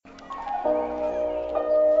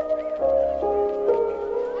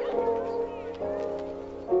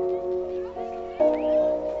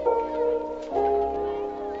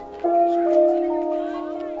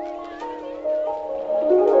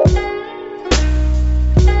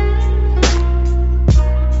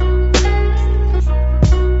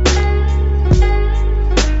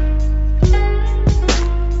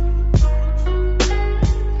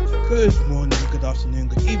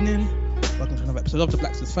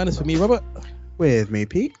That's fine. It's for me, Robert. With me,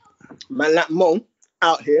 Pete. Man, like Mo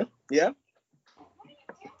out here, yeah.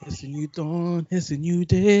 It's a new dawn. It's a new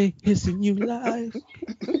day. It's a new life.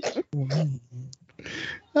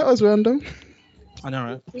 That was random. I know,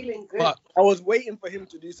 right? Feeling good. But I was waiting for him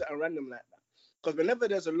to do something random like that. Because whenever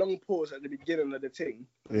there's a long pause at the beginning of the thing,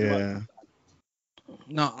 Yeah.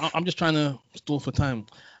 no, I'm just trying to stall for time.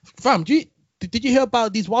 Fam, did you hear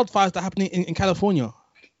about these wildfires that are happening in California?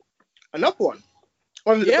 another one.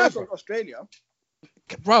 Oh, the Yeah, first one, Australia.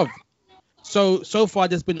 Bruv. So far,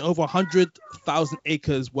 there's been over 100,000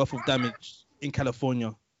 acres worth of damage in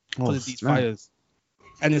California because of these fires.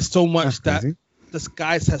 And it's so much that the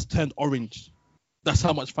skies has turned orange. That's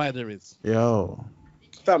how much fire there is. Yo.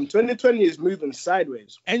 Fam, 2020 is moving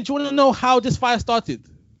sideways. And do you want to know how this fire started?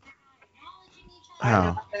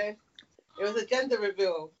 How? It was a gender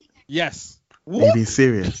reveal. Yes. Are you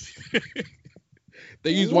serious?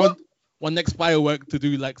 They used one next firework to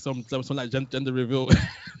do like some like gender reveal.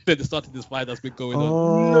 Then they started this fire that's been going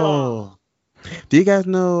on. Oh. Do you guys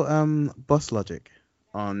know Boss Logic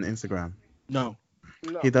on Instagram? No.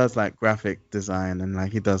 He does like graphic design and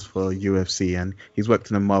like he does for UFC and he's worked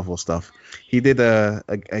in the Marvel stuff. He did a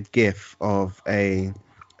GIF of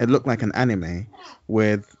it looked like an anime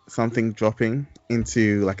with something dropping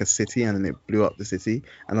into like a city and then it blew up the city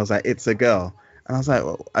and I was like, it's a girl. And I was like,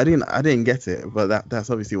 well, I didn't get it, but that's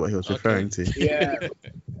obviously what he was referring to. Yeah.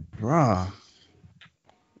 Rah.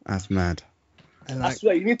 That's mad. And I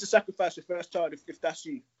swear, you need to sacrifice your first child if that's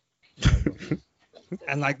you.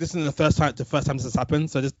 And like this is the first time this has happened.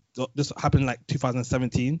 So this happened like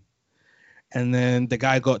 2017, and then the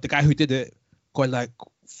guy who did it got like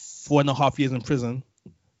 4.5 years in prison,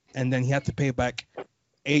 and then he had to pay back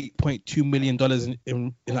 $8.2 million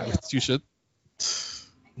in like restitution.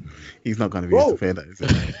 He's not going to be able to pay that, is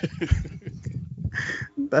it?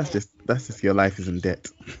 That's just your life is in debt.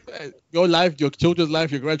 Your life, your children's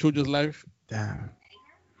life, your grandchildren's life. Damn.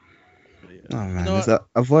 Yeah. Oh man, it's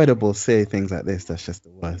avoidable say things like this. That's just the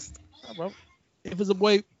worst. Yeah, bro. If it's a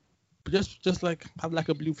boy, just like have like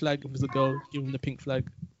a blue flag. If it's a girl, give him the pink flag.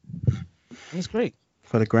 And it's great.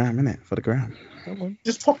 For the gram, innit? For the gram. Come on.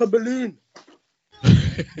 Just pop a balloon.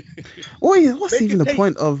 What's even the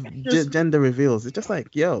point of gender reveals? It's just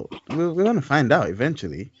like, yo, we're gonna find out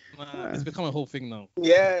eventually. It's become a whole thing now.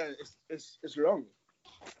 Yeah, it's wrong.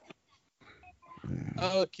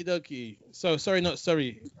 Okie dokie. So not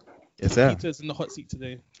sorry. Yes, sir. Peter's in the hot seat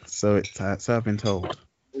today. So I've been told.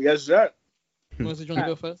 Yes, sir. You want to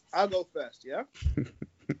go first? I'll go first, yeah?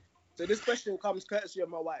 So this question comes courtesy of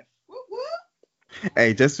my wife.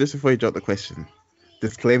 Hey, just before you drop the question,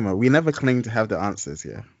 disclaimer: we never claim to have the answers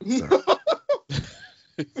here. So.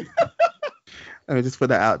 Let me just put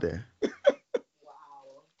that out there. Wow.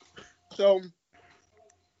 So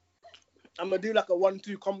I'm gonna do like a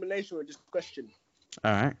 1-2 combination with this question.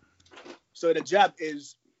 All right. So the jab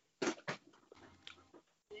is,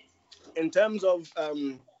 in terms of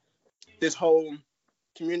this whole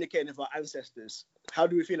communicating with our ancestors, how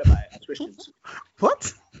do we feel about it as Christians?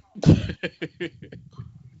 What?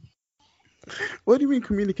 What do you mean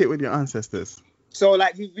communicate with your ancestors? So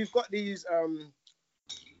like we've got these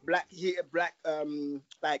black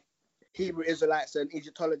like Hebrew Israelites and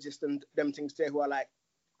Egyptologists and them things there who are like,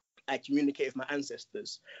 I communicate with my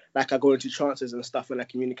ancestors. Like I go into trances and stuff and I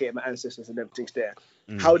communicate with my ancestors and them things there.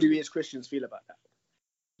 How do we as Christians feel about that?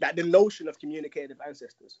 Like the notion of communicating with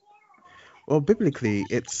ancestors. Well, biblically,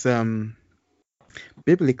 it's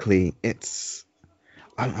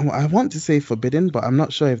I want to say forbidden, but I'm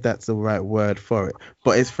not sure if that's the right word for it.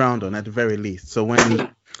 But it's frowned on at the very least. So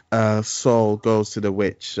when Saul goes to the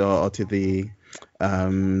witch or to the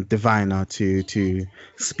diviner to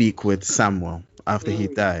speak with Samuel after he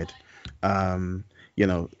died,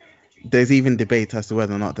 there's even debate as to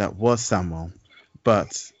whether or not that was Samuel.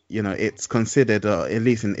 But it's considered, at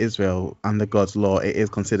least in Israel, under God's law, it is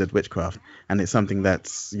considered witchcraft, and it's something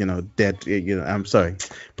that's,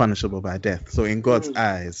 punishable by death. So in God's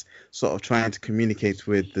eyes, sort of trying to communicate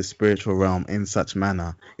with the spiritual realm in such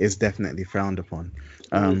manner is definitely frowned upon.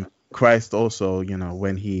 Christ also,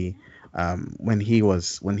 when he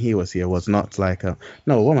was here, was not like what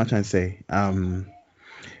am I trying to say?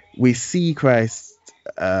 We see Christ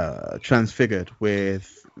transfigured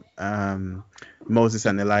with Moses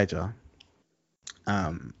and Elijah,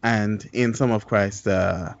 and in some of Christ's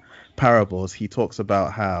parables, he talks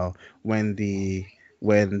about how when the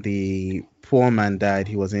poor man died,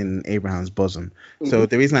 he was in Abraham's bosom. So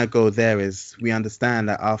the reason I go there is we understand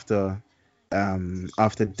that after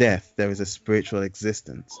death there is a spiritual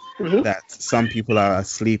existence that some people are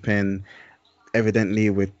asleep in, evidently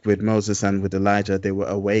with Moses and with Elijah, they were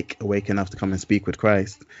awake enough to come and speak with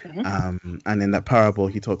Christ. And in that parable,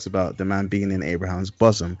 he talks about the man being in Abraham's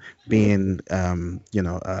bosom, being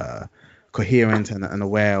coherent and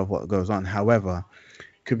aware of what goes on. However,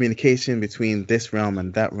 communication between this realm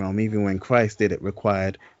and that realm, even when Christ did it,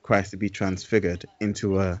 required Christ to be transfigured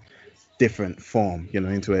into a different form,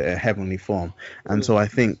 into a heavenly form. And so I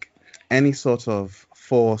think any sort of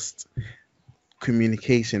forced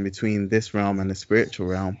communication between this realm and the spiritual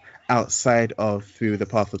realm outside of through the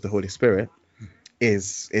path of the Holy Spirit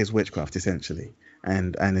is witchcraft, essentially,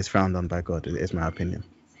 and is frowned on by God, is my opinion.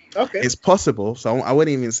 Okay. It's possible, so I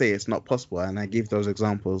wouldn't even say it's not possible, and I give those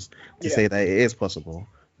examples to say that it is possible,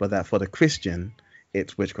 but that for the Christian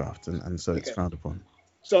it's witchcraft, and so it's frowned upon.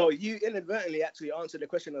 So you inadvertently actually answered the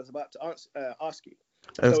question I was about to ask you.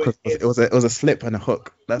 It was a slip and a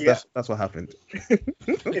hook. That's what happened.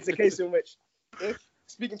 It's a case in which if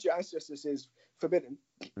speaking to your ancestors is forbidden,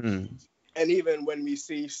 and even when we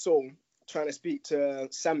see Saul trying to speak to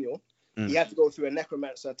Samuel, he had to go through a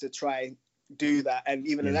necromancer to try do that, and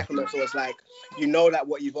even the necromancer was like, that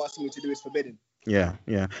what you've asked me to do is forbidden. Yeah.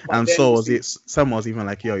 But and Saul Samuel was even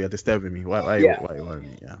like, yo, you're disturbing me. Why you want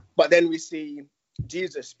me? Yeah. But then we see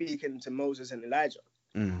Jesus speaking to Moses and Elijah.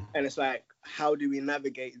 And it's like, how do we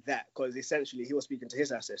navigate that? Because essentially he was speaking to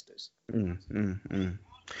his ancestors.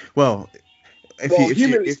 Well,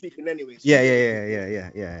 humanly speaking anyways.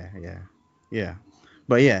 Yeah.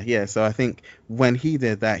 But so I think when he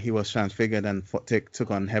did that, he was transfigured and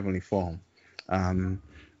took on heavenly form. And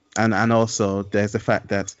also there's the fact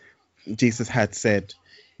that Jesus had said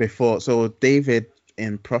before, so David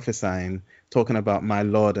in prophesying, talking about my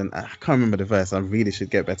Lord, and I can't remember the verse, I really should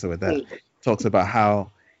get better with that, talks about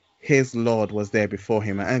how his Lord was there before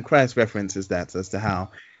him, and Christ references that as to how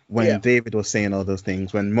when David was saying all those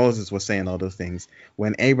things, when Moses was saying all those things,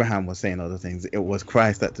 when Abraham was saying all those things, it was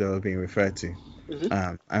Christ that they were being referred to.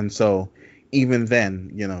 And so even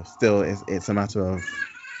then, still it's a matter of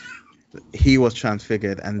he was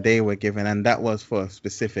transfigured and they were given, and that was for a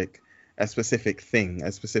specific thing,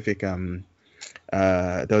 there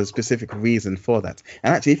was a specific reason for that.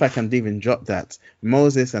 And actually, if I can even drop that,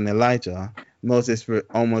 Moses and Elijah, Moses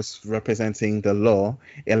almost representing the law,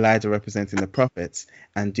 Elijah representing the prophets,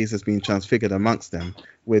 and Jesus being transfigured amongst them,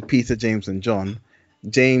 with Peter, James, and John.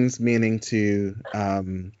 James meaning to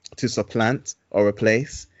supplant or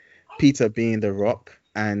replace, Peter being the rock,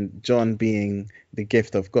 and John being the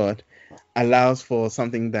gift of God, allows for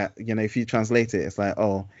something that, if you translate it, it's like,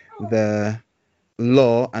 the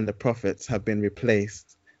law and the prophets have been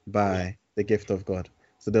replaced by the gift of God.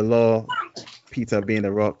 So the law, Peter being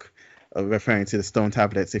the rock, referring to the stone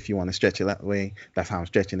tablets, if you want to stretch it that way, that's how I'm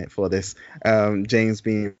stretching it for this. James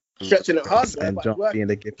being stretching it hard, and John being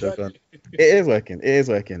the gift of God. It is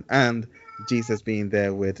working. And Jesus being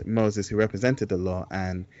there with Moses, who represented the law,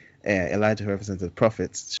 and Elijah, who represented the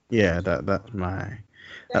prophets. Yeah, that's my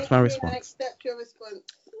response. I accept your response.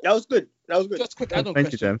 That was good. Just a quick add-on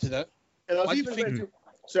question to that. And I was even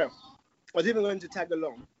going to tag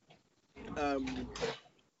along.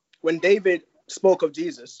 When David spoke of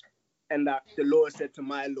Jesus and that the Lord said to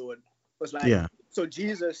my Lord, was like, so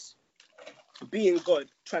Jesus being God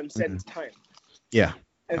transcends time. Yeah.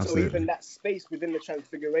 And absolutely. So even that space within the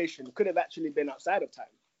transfiguration could have actually been outside of time.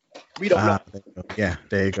 We don't know.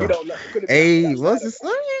 There you go. We don't know. Hey, what's the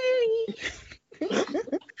story?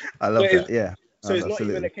 I love that. Yeah. So it's not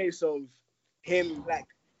even a case of him like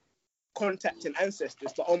contacting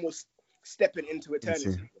ancestors, but almost stepping into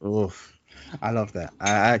eternity. Oof. I love that. I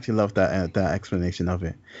actually love that explanation of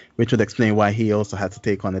it, which would explain why he also had to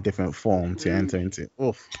take on a different form to enter into.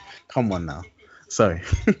 Oof. Come on now. Sorry.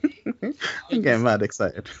 I'm getting mad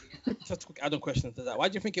excited. Just a quick add-on question to that. Why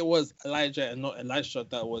do you think it was Elijah and not Elisha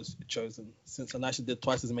that was chosen, since Elisha did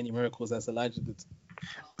twice as many miracles as Elijah did?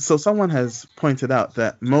 So someone has pointed out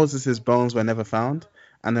that Moses' bones were never found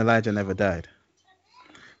and Elijah never died.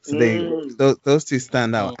 So those two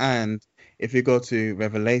stand out. And if you go to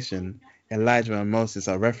Revelation, Elijah and Moses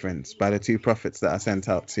are referenced by the two prophets that are sent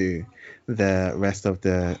out to the rest of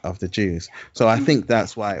the Jews. So I think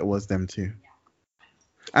that's why it was them two.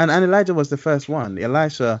 And Elijah was the first one.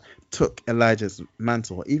 Elisha took Elijah's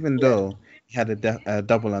mantle, even though he had a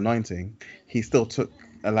double anointing. He still took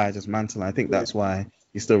Elijah's mantle. I think that's why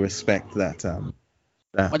you still respect that.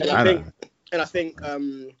 I think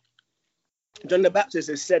John the Baptist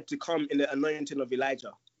is said to come in the anointing of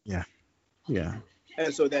Elijah. Yeah.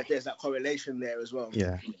 And so that there's that correlation there as well.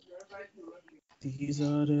 Yeah. These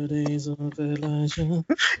are the days of Elijah.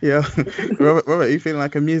 Yeah. Robert, you feeling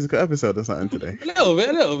like a musical episode or something today? A little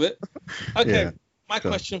bit. Okay. Yeah. my Sure.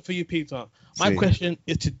 question for you, Peter. My See. question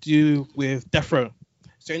is to do with death row.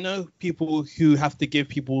 So you know people who have to give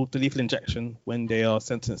people the lethal injection when they are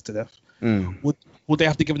sentenced to death. Mm. Would they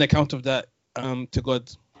have to give an account of that to God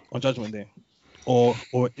on Judgment Day, or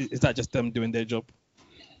is that just them doing their job?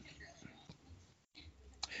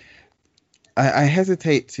 I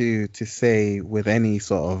hesitate to say with any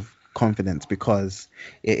sort of confidence because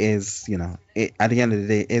it is, at the end of the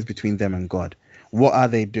day, it is between them and God. What are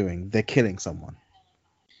they doing? They're killing someone.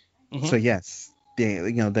 Mhm. So yes,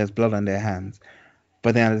 there's blood on their hands,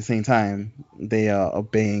 but then at the same time, they are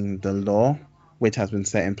obeying the law which has been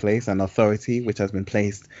set in place and authority which has been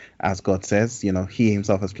placed as God says. He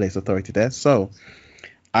himself has placed authority there. So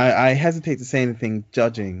I hesitate to say anything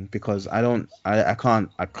judging because I don't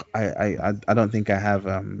think I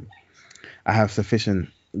have sufficient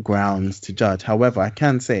grounds to judge. However, I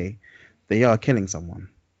can say they are killing someone,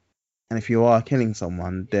 and if you are killing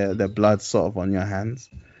someone, their blood's sort of on your hands.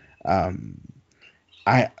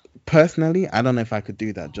 I personally, I don't know if I could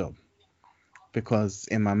do that job because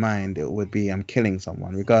in my mind it would be I'm killing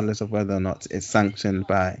someone, regardless of whether or not it's sanctioned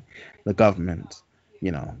by the government.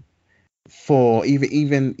 For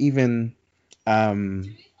even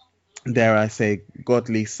dare I say,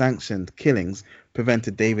 godly sanctioned killings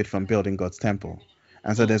prevented David from building God's temple.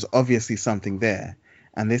 And so there's obviously something there.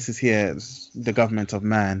 And this is here, the government of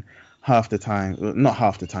man, half the time, well, not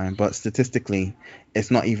half the time, but statistically, it's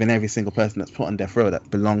not even every single person that's put on death row that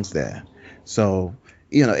belongs there. So,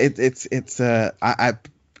 if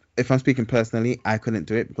I'm speaking personally, I couldn't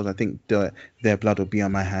do it because I think their blood would be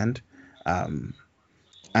on my hand. And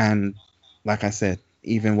like I said,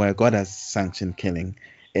 even where God has sanctioned killing,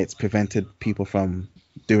 it's prevented people from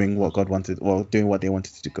doing what God wanted or doing what they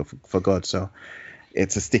wanted to do for God. So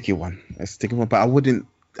it's a sticky one. But I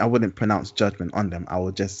wouldn't pronounce judgment on them. I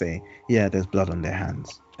would just say, yeah, there's blood on their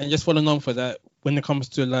hands. And just following on for that, when it comes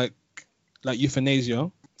to like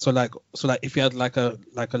euthanasia, so if you had like a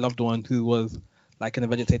loved one who was like in a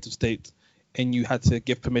vegetative state, and you had to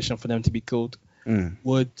give permission for them to be killed,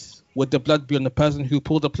 would the blood be on the person who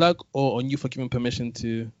pulled the plug, or on you for giving permission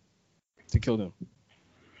to kill them?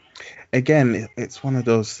 Again, it's one of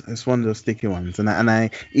those sticky ones, and I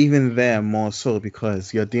even there more so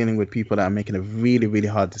because you're dealing with people that are making a really, really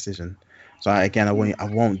hard decision. So I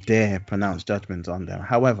won't dare pronounce judgment on them.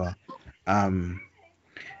 However,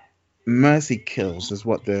 mercy kills is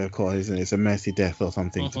what they're called, isn't it? It's a mercy death or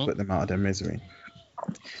something to put them out of their misery.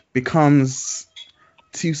 Becomes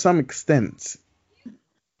to some extent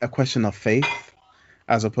a question of faith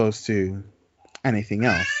as opposed to anything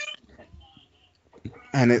else.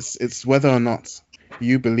 And it's whether or not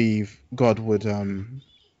you believe God would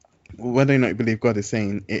whether or not you believe God is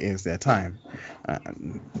saying it is their time.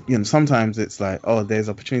 Sometimes it's like, oh, there's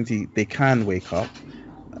opportunity, they can wake up,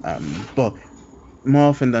 but more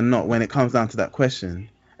often than not, when it comes down to that question,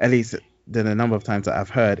 at least the number of times that I've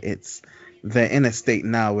heard, it's they're in a state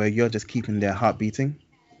now where you're just keeping their heart beating,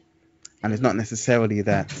 and it's not necessarily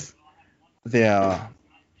that they are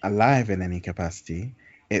alive in any capacity.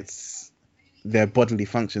 It's their bodily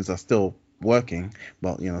functions are still working,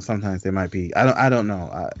 but sometimes they might be. I don't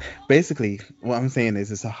know. Basically, what I'm saying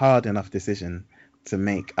is it's a hard enough decision to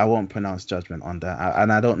make. I won't pronounce judgment on that,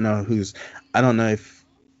 and I don't know if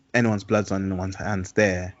anyone's blood's on anyone's hands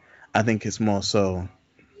there. I think it's more so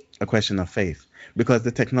a question of faith because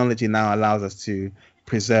the technology now allows us to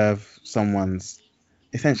preserve someone's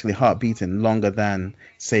essentially heart beating longer than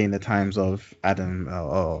say in the times of Adam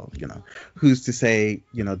or who's to say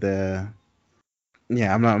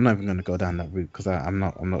I'm not even going to go down that route because I'm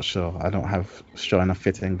not sure. I don't have sure enough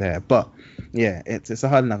fitting there. But yeah, it's a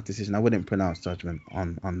hard enough decision. I wouldn't pronounce judgment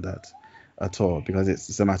on that at all because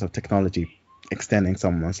it's a matter of technology extending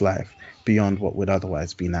someone's life beyond what would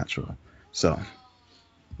otherwise be natural. So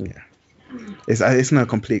yeah, it's not a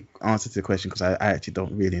complete answer to the question because I actually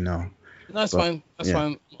don't really know. No, that's fine. That's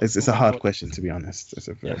fine. It's a hard question, to be honest. It's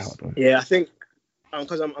a very hard one. Yeah, I think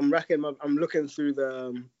because I'm looking through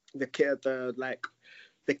the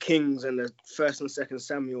Kings and the First and Second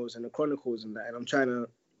Samuels and the Chronicles and that, and I'm trying to,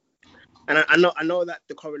 and I know that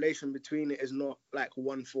the correlation between it is not like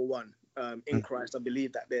one for one. In Christ, I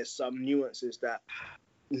believe that there's some nuances that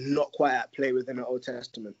not quite at play within the Old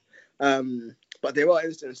Testament. But there are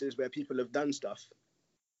instances where people have done stuff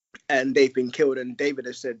and they've been killed, and David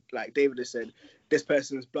has said, this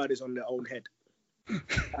person's blood is on their own head.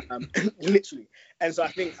 Literally. And so I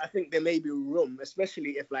think there may be room,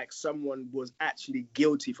 especially if like someone was actually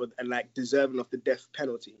guilty for and like deserving of the death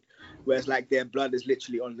penalty, whereas like their blood is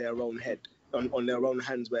literally on their own head, on their own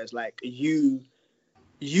hands, whereas like you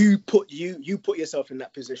put yourself in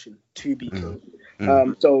that position to be killed.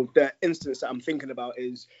 So the instance that I'm thinking about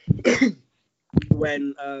is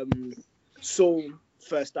when Saul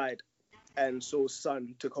first died and Saul's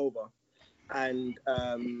son took over, and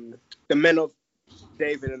the men of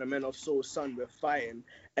David and the men of Saul's son were fighting,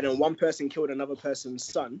 and then one person killed another person's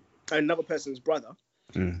son, another person's brother.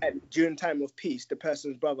 And during time of peace, the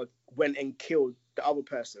person's brother went and killed the other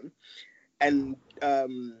person, and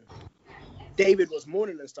David was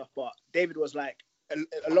mourning and stuff, but David was like,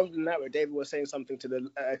 along the narrative, David was saying something to the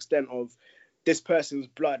extent of, this person's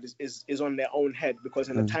blood is on their own head, because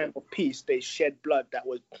in the time of peace they shed blood that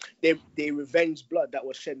was they revenged blood that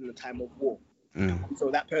was shed in the time of war.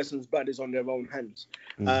 So that person's blood is on their own hands.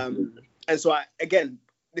 And so again,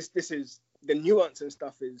 this is the nuance and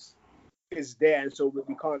stuff is there, and so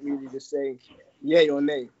we can't really just say yay or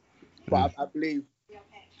nay. But I believe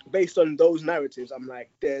based on those narratives, I'm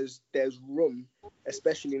like, there's room,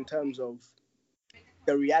 especially in terms of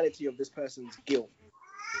the reality of this person's guilt,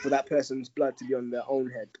 for that person's blood to be on their own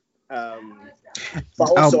head. But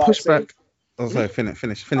also, I'll push back. Oh, sorry, finish.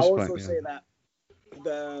 I also say that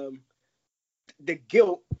the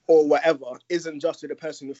guilt or whatever isn't just to the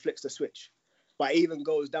person who flicks the switch, but it even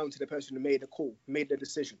goes down to the person who made the call, made the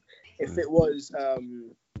decision. If it was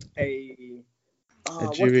a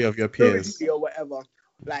jury of your peers or whatever,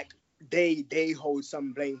 like they hold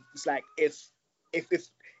some blame. It's like if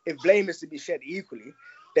blame is to be shed equally,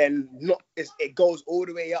 then it goes all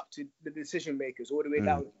the way up to the decision makers, all the way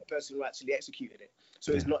down to the person who actually executed it.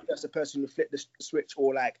 So it's not just the person who flipped the switch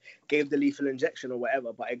or like gave the lethal injection or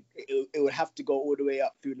whatever, but it would have to go all the way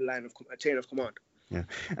up through the line of chain of command. Yeah,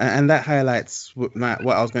 and that highlights what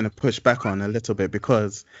I was going to push back on a little bit,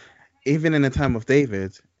 because even in the time of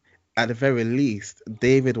David, at the very least,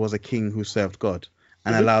 David was a king who served God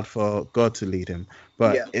and allowed for God to lead him.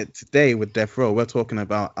 But today with death row, we're talking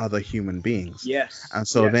about other human beings. Yes. And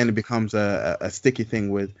so then it becomes a sticky thing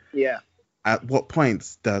with at what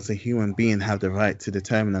point does a human being have the right to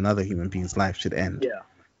determine another human being's life should end? Yeah.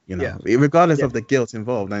 You know, regardless of the guilt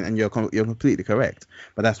involved, and you're completely correct.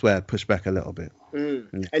 But that's where I'd push back a little bit.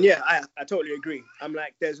 And I totally agree. I'm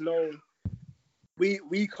like, there's no, we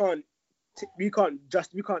can't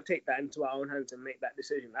take that into our own hands and make that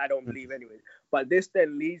decision. I don't believe anyway. But this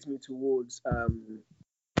then leads me towards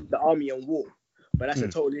the army and war. But that's a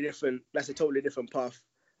totally different path.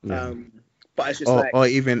 Yeah. But it's just or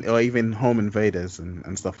even home invaders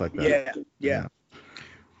and stuff like that. Yeah.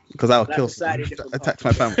 Because I'll kill someone, attack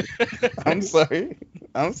my family. I'm sorry.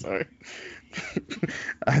 I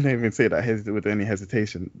don't even say that with any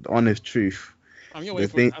hesitation. The honest truth. You're waiting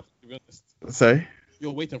for it to happen, to be honest. Sorry?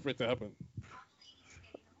 You're waiting for it to happen.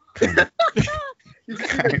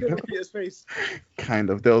 Kind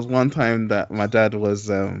of. There was one time that my dad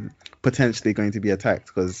was potentially going to be attacked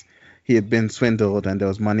because he had been swindled and there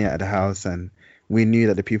was money at the house, and we knew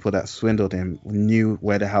that the people that swindled him knew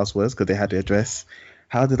where the house was because they had the address.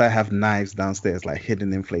 How did I have knives downstairs, like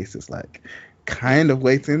hidden in places, like kind of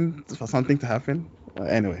waiting for something to happen?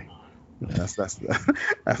 Anyway, that's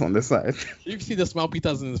on the side. You can see the smile Peter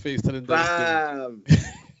has in his face telling Bam.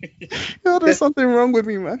 Yo, there's something wrong with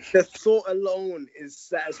me, man. The thought alone is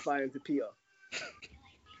satisfying to Peter.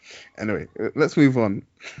 Anyway, let's move on.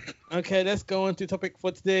 Okay, let's go on to topic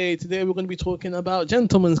for today. Today we're going to be talking about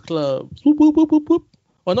gentlemen's clubs. Whoop, whoop, whoop, whoop, whoop.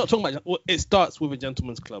 Well, not talking about. Well, it starts with a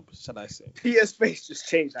gentleman's club, shall I say? Peter's face just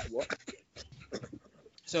changed. Like what?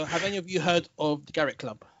 So, have any of you heard of the Garrett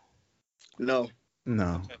Club? No.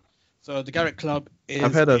 Okay. So, the Garrett Club is.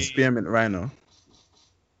 I've heard of Spearmint Rhino.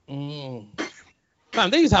 Man,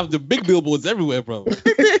 they used to have the big billboards everywhere, bro.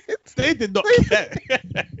 They did not care.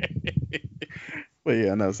 But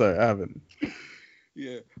yeah, no, sorry, I haven't.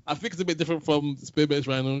 Yeah, I think it's a bit different from Spearmint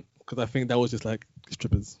Rhino because I think that was just like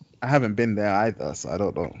strippers. I haven't been there either, so I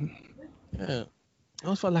don't know. Yeah,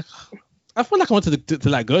 I felt like I wanted to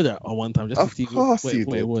like go there on one time just to see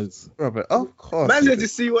what it was. Robert, of course. Imagine to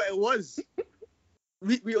see what it was.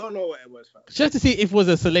 We all know what it was, fam. Just to see if it was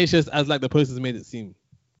as salacious as like the posters made it seem.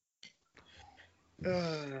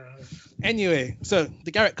 Anyway, so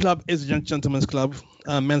the Garrett Club is a gentleman's club,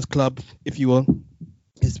 men's club, if you will.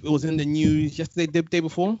 It was in the news yesterday, the day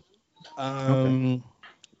before,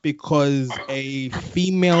 because a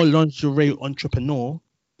female lingerie entrepreneur.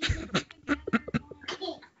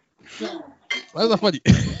 Why is that funny?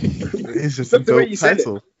 It's just a dope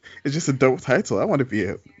title. It's just a dope title. I want to be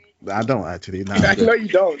it. I don't actually. No, no, you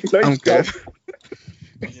don't. No, I'm good.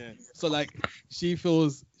 Yeah. So like, she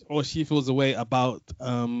feels a way about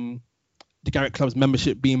the Garrett Club's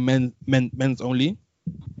membership being men's only.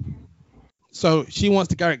 So she wants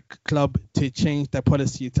the Garrett Club to change their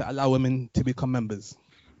policy to allow women to become members.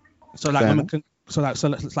 So like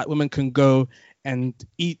it's like women can go and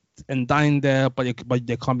eat and dine there, but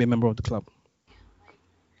they can't be a member of the club.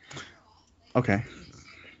 Okay.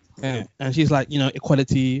 Yeah. And she's like,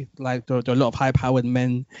 equality. Like there are a lot of high-powered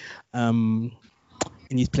men, in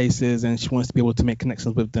these places, and she wants to be able to make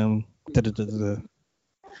connections with them. Da, da, da, da, da.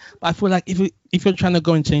 But I feel like if you're trying to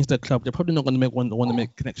go and change the club, they're probably not going to want to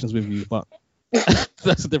make connections with you. But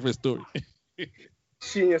that's a different story.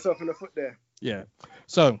 Shooting yourself in the foot there. Yeah.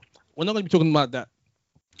 So we're not going to be talking about that.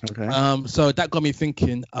 Okay. So that got me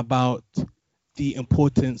thinking about the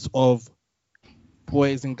importance of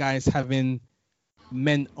boys and guys having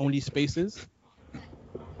men-only spaces,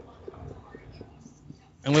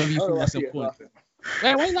 and whether you think that's important.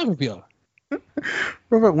 Why are you laughing, Peter?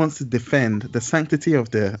 Robert wants to defend the sanctity of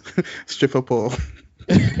the stripper pole.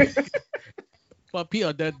 But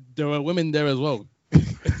Peter, there are women there as well.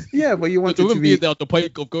 Yeah, but you want it to be there at the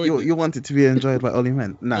point of going. You want it to be enjoyed by only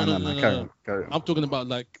men. No. Carry on. I'm talking about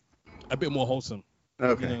like a bit more wholesome.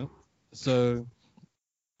 Okay. So,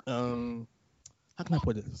 how can I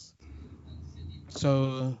put this?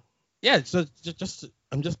 So, yeah, so just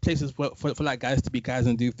places for like guys to be guys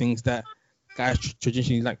and do things that guys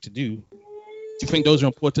traditionally like to do. Do you think those are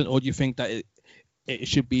important, or do you think that it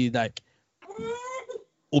should be like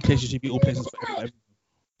all places should be all places for everyone?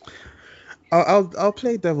 I'll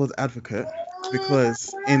play devil's advocate,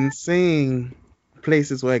 because in saying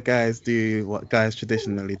places where guys do what guys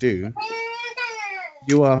traditionally do,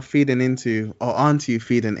 you are feeding into, or aren't you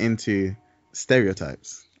feeding into,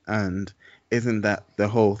 stereotypes? And isn't that the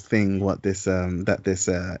whole thing? What this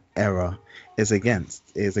era is against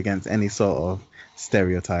any sort of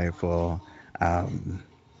stereotype or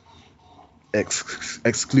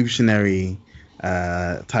exclusionary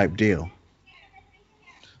type deal.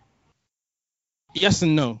 Yes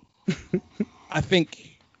and no. I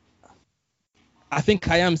think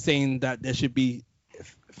I am saying that there should be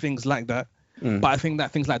things like that, but I think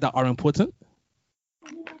that things like that are important.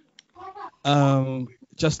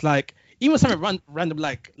 Just like even something random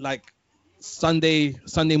like Sunday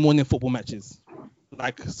morning football matches,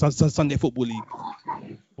 like Sunday football league,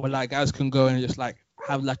 where like guys can go and just like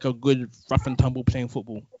have like a good rough and tumble playing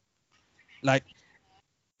football. Like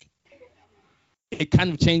it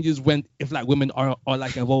kind of changes if like women are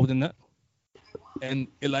like involved in that, and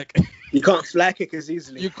it like you can't fly kick as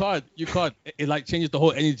easily. You can't. It like changes the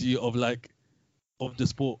whole energy of the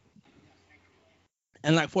sport.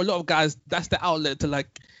 And like for a lot of guys, that's the outlet to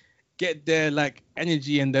like get their like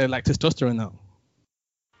energy and their like testosterone out.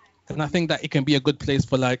 And I think that it can be a good place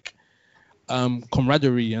for like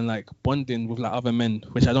camaraderie and like bonding with like other men,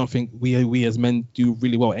 which I don't think we as men do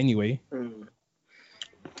really well anyway.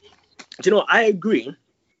 Do you know, I agree,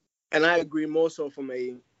 and I agree more so from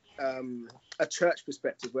a church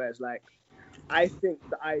perspective, where it's like I think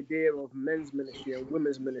the idea of men's ministry and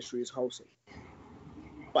women's ministry is wholesome,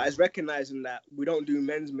 but it's recognizing that we don't do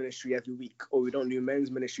men's ministry every week, or we don't do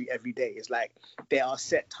men's ministry every day. It's like there are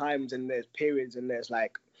set times and there's periods and there's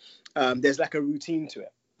like a routine to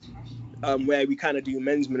it, where we kind of do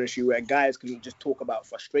men's ministry where guys can just talk about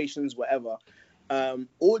frustrations, whatever,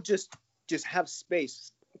 or just have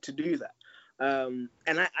space to do that. And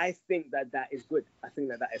I think that is good. I think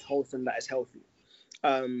that is wholesome, that is healthy,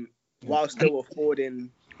 while still affording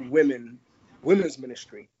women's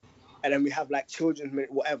ministry. And then we have like children's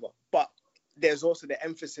ministry, whatever. But there's also the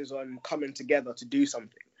emphasis on coming together to do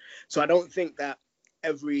something. So I don't think that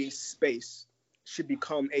every space should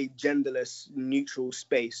become a genderless, neutral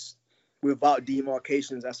space without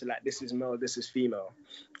demarcations as to like, this is male, this is female.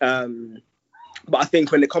 But I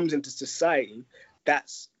think when it comes into society,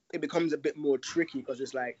 it becomes a bit more tricky, because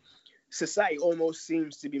it's like society almost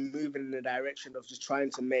seems to be moving in the direction of just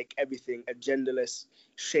trying to make everything a genderless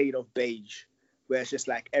shade of beige, where it's just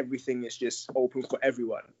like everything is just open for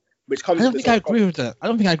everyone. Which comes. I don't think I agree with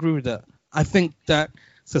that. I think that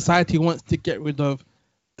society wants to get rid of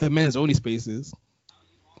the men's only spaces,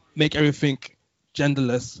 make everything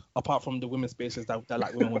genderless, apart from the women's spaces that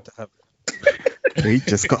like women want to have. They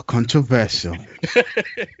just got controversial.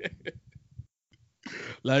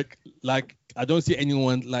 Like I don't see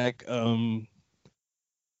anyone like trying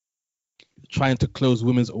to close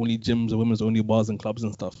women's only gyms or women's only bars and clubs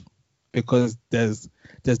and stuff, because there's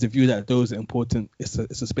the view that those are important. It's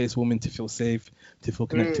a space for women to feel safe, to feel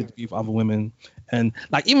connected with other women, and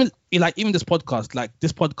even this podcast. Like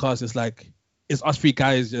this podcast is like it's us three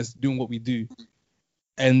guys just doing what we do,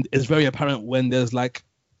 and it's very apparent when there's like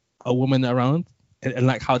a woman around and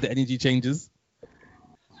like how the energy changes.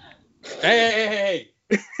 Hey.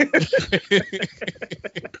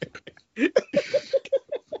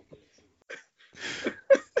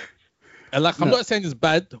 And like I'm not saying it's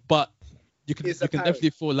bad, but you can It's you can apparent. definitely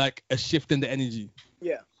feel like a shift in the energy.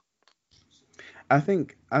 Yeah. I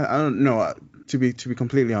think I don't know. To be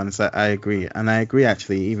completely honest, I agree, and I agree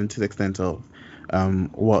actually even to the extent of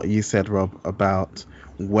what you said, Rob, about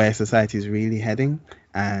where society is really heading,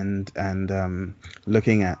 and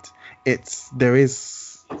looking at there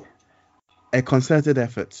is a concerted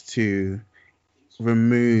effort to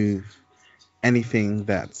remove anything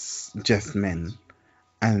that's just men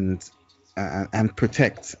and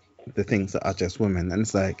protect the things that are just women. And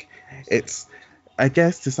it's like it's I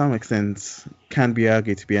guess to some extent can be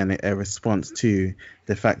argued to be a response to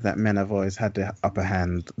the fact that men have always had the upper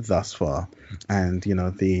hand thus far, and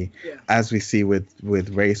Yeah. as we see with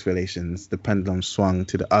race relations, the pendulum swung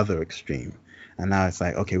to the other extreme, and now it's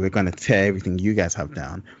like, okay, we're going to tear everything you guys have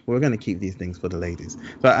down, we're going to keep these things for the ladies.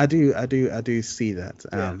 But I do see that.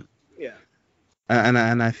 Yeah.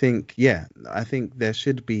 And I think there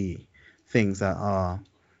should be things that are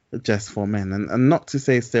just for men, and not to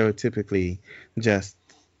say stereotypically just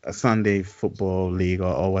a Sunday football league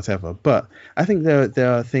or whatever, but I think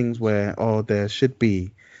there are things or there should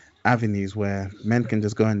be avenues where men can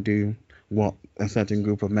just go and do what a certain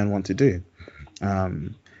group of men want to do.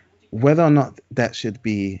 Whether or not that should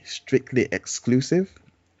be strictly exclusive,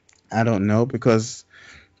 I don't know, because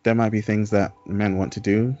there might be things that men want to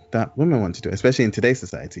do that women want to do, especially in today's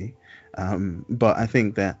society. But I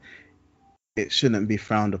think that it shouldn't be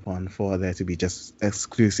frowned upon for there to be just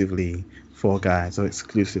exclusively for guys or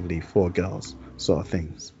exclusively for girls sort of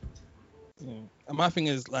things. Yeah. And my thing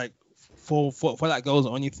is like for like girls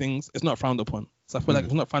only things, it's not frowned upon. So I feel like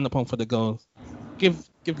it's not frowned upon for the girls. Give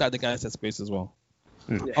like the guys that space as well.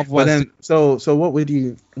 Yeah. But Otherwise, then, so what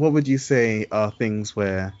would you say are things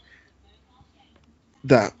where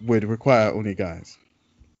that would require only guys?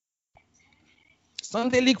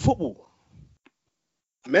 Sunday league football,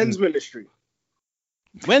 Men's ministry.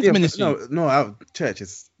 men's Yeah, ministry. church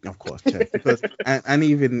is of course church, because and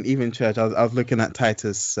even church. I was looking at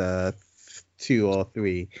Titus 2 or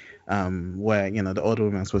 3, where the older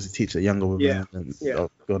women are supposed to teach the younger women Yeah.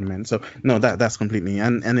 older men. So no, that's completely,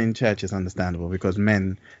 and in church it's understandable because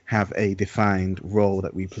men have a defined role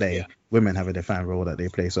that we play. Yeah. Women have a defined role that they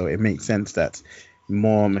play. So it makes sense that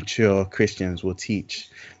more mature Christians will teach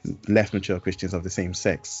less mature Christians of the same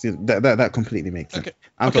sex. That completely makes sense. Okay.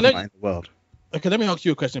 I'm Okay, talking about in the world. Okay, let me ask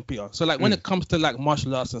you a question, Peter. So like when it comes to like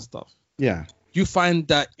martial arts and stuff, Yeah. you find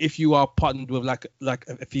that if you are partnered with like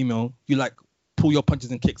a female, you like pull your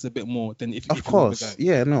punches and kicks a bit more than if Of if you're with a course, guy.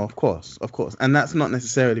 yeah, no, of course, and that's not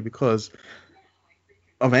necessarily because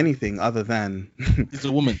of anything other than It's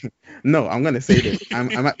a woman. no. I'm going to say this.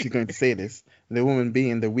 I'm actually going to say this. The woman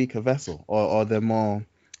being the weaker vessel, or the more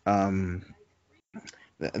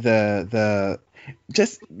the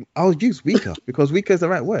just I'll use weaker because weaker is the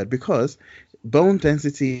right word, because bone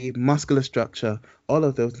density, muscular structure, all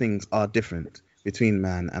of those things are different between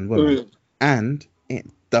man and woman, and it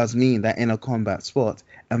does mean that in a combat sport,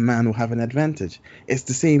 a man will have an advantage. It's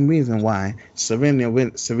the same reason why Serena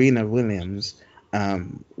Williams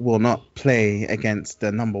will not play against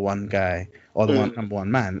the number one guy or the number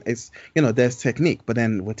one man. It's there's technique, but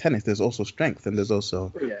then with tennis there's also strength, and there's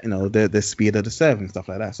also the speed of the serve and stuff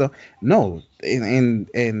like that. So no, in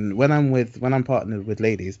when I'm partnered with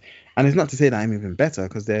ladies, and it's not to say that I'm even better,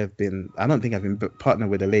 because I don't think I've been partnered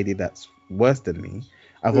with a lady that's worse than me.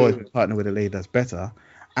 I've always been partnered with a lady that's better,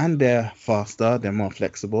 and they're faster, they're more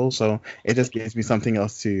flexible. So it just gives me something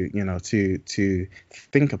else to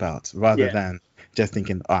think about, rather than just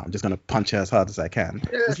thinking, I'm just gonna punch her as hard as I can.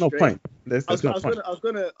 Yeah, There's no straight. point. There's I was no point.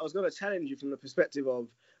 gonna challenge you from the perspective of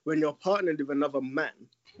when you're partnered with another man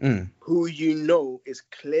Mm. who is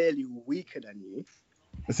clearly weaker than you.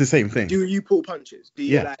 It's the same thing. Do you pull punches? Do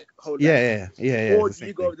you Yeah. hold? Yeah. Or it's the do you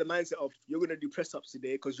same go thing. with the mindset of you're gonna do press ups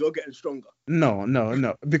today because you're getting stronger?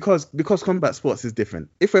 No. Because combat sports is different.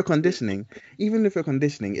 If we're conditioning,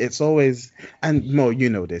 it's always, and Mo, you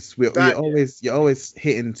know this. You're always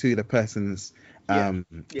hitting to the person's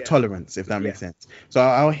tolerance, if that makes sense. So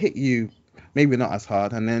I'll hit you, maybe not as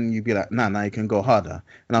hard, and then you'd be like, nah, you can go harder,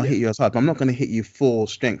 and I'll hit you as hard, but I'm not going to hit you full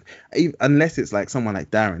strength, unless it's like someone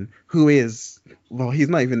like Darren, who is, well, he's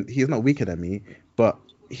not weaker than me, but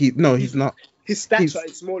he's not. His stature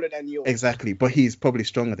is smaller than yours. Exactly, but he's probably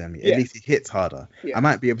stronger than me. At least he hits harder. I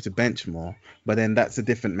might be able to bench more, but then that's a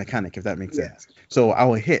different mechanic, if that makes sense. So I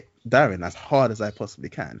will hit Darren as hard as I possibly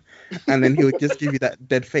can, and then he'll just give you that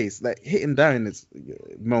dead face. Like, hitting Darren is,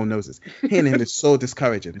 Mo knows this, hitting him is so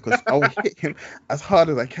discouraging, because I will hit him as hard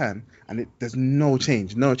as I can, and there's no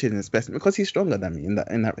change in his best, because he's stronger than me in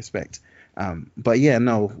that respect. But yeah,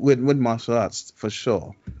 no, with martial arts, for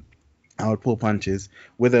sure, I would pull punches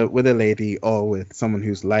with a lady or with someone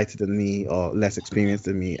who's lighter than me or less experienced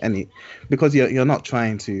than me. Because you're not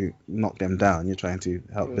trying to knock them down. You're trying to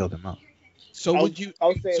help build them up. So would you?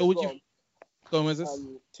 I'll say So as would you? well. Go on, Moses.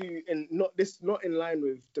 Not in line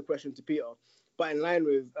with the question to Peter, but in line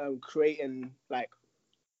with creating like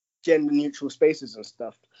gender neutral spaces and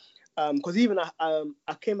stuff. Because even I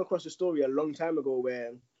came across a story a long time ago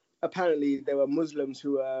where apparently there were Muslims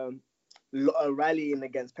who are rallying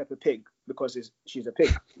against Peppa Pig because she's a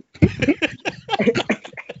pig.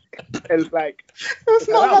 And it's like It's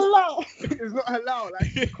not allowed. it's not allowed.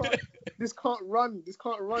 Like this can't run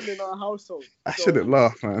in our household. I shouldn't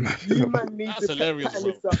laugh, man. You man need That's to hilarious, pattern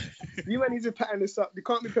bro. this up. You man need to pattern this up. You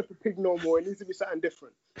can't be Peppa Pig no more. It needs to be something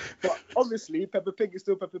different. But obviously, Peppa Pig is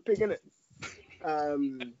still Peppa Pig, isn't it?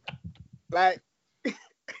 Like,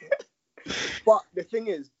 but the thing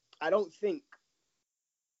is, I don't think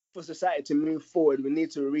for society to move forward, we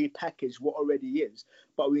need to repackage what already is,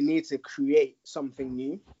 but we need to create something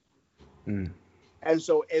new. Mm. And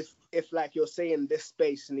so if like you're saying this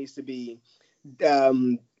space needs to be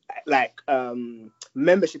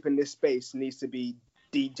membership in this space needs to be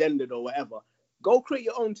degendered or whatever, go create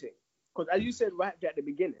your own thing. Because as you said right at the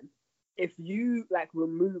beginning, if you like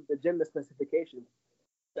remove the gender specification,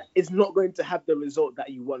 it's not going to have the result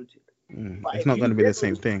that you wanted. It's not going to be the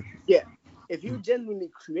same thing. Yeah. If you genuinely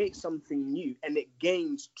create something new and it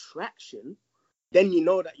gains traction, then you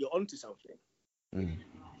know that you're onto something.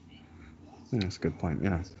 That's a good point.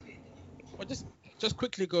 Yeah. Well, just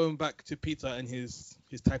quickly going back to Peter and his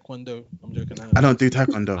taekwondo. I'm joking. I don't do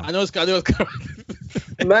taekwondo. I know it's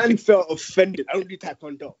Man felt offended. I don't do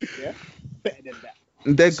taekwondo. Yeah, better than that.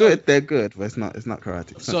 They're good, but it's not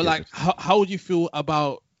karate. It's so not like, how would you feel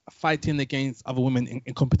about fighting against other women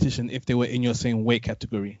in competition if they were in your same weight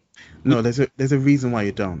category? No, there's a reason why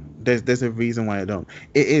you don't. There's a reason why you don't.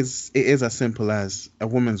 It is as simple as a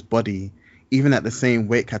woman's body, even at the same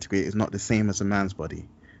weight category, is not the same as a man's body.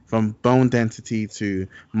 From bone density to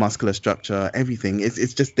muscular structure, everything,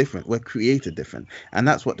 it's just different. We're created different. And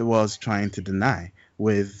that's what the world's trying to deny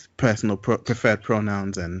with personal preferred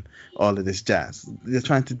pronouns and all of this jazz. They're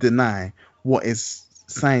trying to deny what is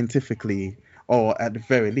scientifically, or at the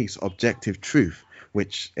very least, objective truth,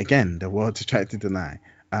 which, again, the world is trying to deny.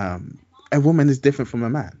 A woman is different from a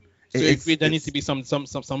man. So you agree there needs to be some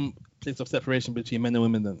place of separation between men and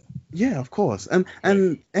women then? Yeah, of course. And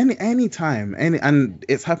any time, and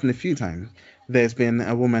it's happened a few times. There's been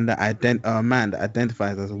a woman a man that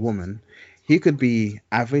identifies as a woman. He could be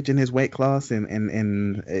average in his weight class.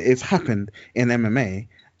 In it's happened in MMA.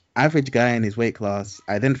 Average guy in his weight class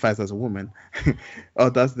identifies as a woman, or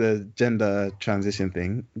does the gender transition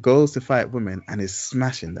thing, goes to fight women and is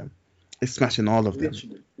smashing them. It's smashing all of them.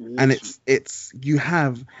 Literally. And it's you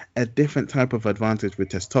have a different type of advantage with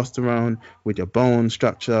testosterone, with your bone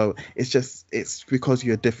structure. It's because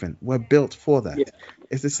you're different. We're built for that. Yeah.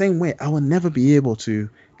 It's the same way. I will never be able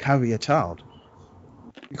to carry a child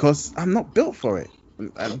because I'm not built for it.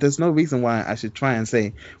 There's no reason why I should try and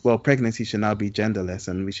say, well, pregnancy should now be genderless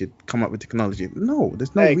and we should come up with technology. No,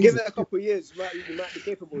 there's no reason. Give it a couple of years, you might be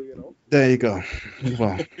capable, you know. There you go.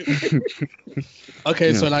 Well.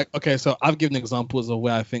 Okay, so I've given examples of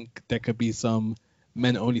where I think there could be some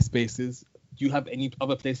men-only spaces. Do you have any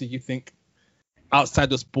other places you think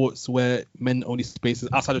outside of sports where men-only spaces,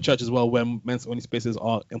 outside of church as well, where men's-only spaces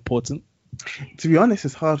are important? To be honest,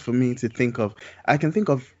 it's hard for me to think of. I can think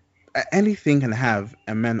of anything can have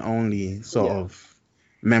a men-only sort of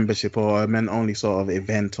membership or a men-only sort of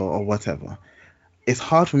event or whatever. It's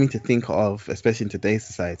hard for me to think of, especially in today's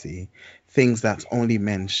society, things that only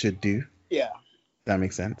men should do. Yeah. That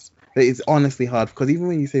makes sense. It's honestly hard because even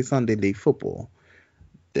when you say Sunday league football,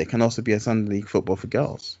 there can also be a Sunday league football for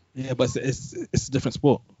girls. Yeah, but it's a different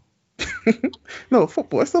sport. No,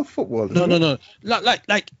 football. It's not football. No.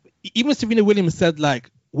 Like even Serena Williams said like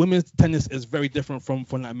women's tennis is very different from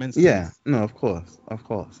like men's tennis. Yeah, no, of course.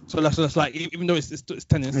 So that's like even though it's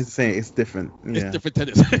tennis, it's saying it's different. Yeah. It's different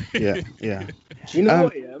tennis. yeah. You know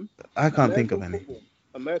what? Yeah, I can't think of any.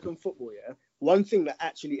 American football. Yeah, one thing that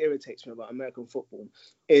actually irritates me about American football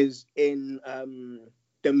is in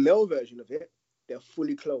the male version of it, they're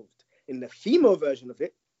fully clothed. In the female version of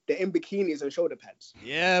it, they're in bikinis and shoulder pads.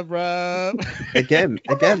 Yeah, bro. Again,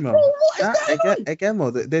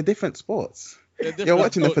 Mo. They're different sports. You're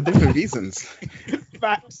watching them for different reasons.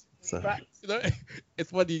 Facts. You know, it's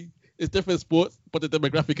funny. It's different sports, but the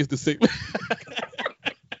demographic is the same.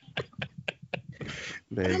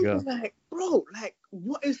 There you go. Like, bro, like,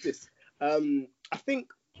 what is this? I think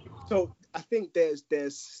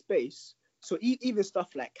there's space. So even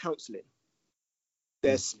stuff like counselling.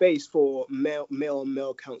 There's space for male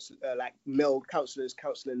counsel, like male counselors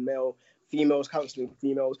counseling male, females counseling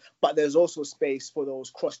females, but there's also space for those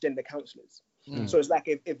cross-gender counselors. So it's like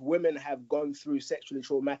if women have gone through sexually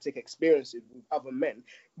traumatic experiences with other men,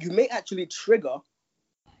 you may actually trigger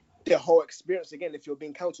the whole experience again if you're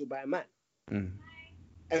being counseled by a man.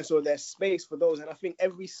 And so there's space for those. And I think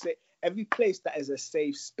every place that is a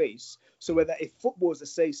safe space, so whether if football is a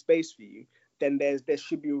safe space for you, then there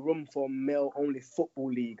should be room for male-only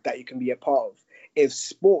football league that you can be a part of. If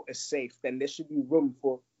sport is safe, then there should be room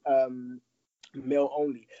for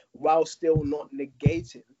male-only, while still not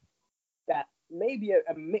negating that maybe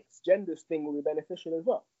a mixed genders thing will be beneficial as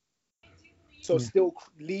well. So still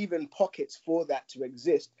leaving pockets for that to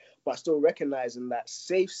exist, but still recognizing that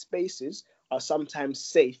safe spaces are sometimes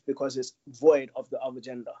safe because it's void of the other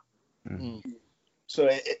gender. So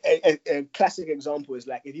a classic example is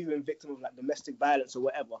like if you've been victim of like domestic violence or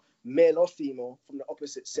whatever, male or female from the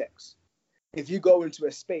opposite sex, if you go into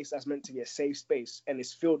a space that's meant to be a safe space and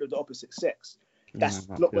it's filled with the opposite sex, that's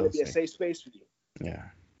not going to be a safe space for you. Yeah.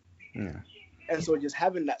 And so just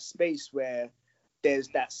having that space where there's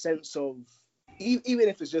that sense of, even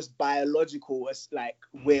if it's just biological, it's like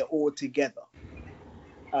we're all together.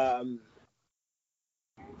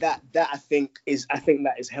 That I think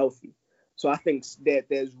that is healthy. So I think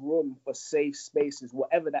there's room for safe spaces,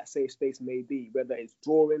 whatever that safe space may be, whether it's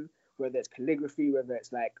drawing, whether it's calligraphy, whether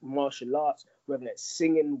it's like martial arts, whether it's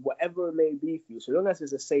singing, whatever it may be for you. So long as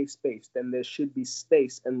it's a safe space, then there should be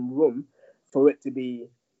space and room for it to be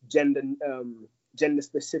gender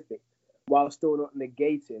specific, while still not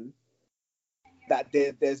negating that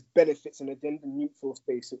there's benefits in a gender neutral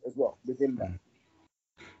space as well within that.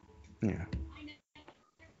 Yeah.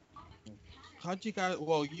 How do you guys?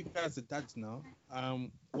 Well, you guys are dads now.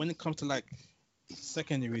 When it comes to like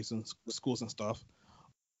secondary schools and stuff,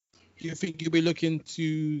 do you think you'll be looking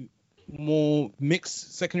to more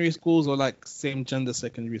mixed secondary schools or like same gender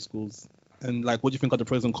secondary schools? And like, what do you think are the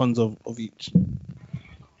pros and cons of each?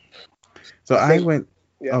 So I went.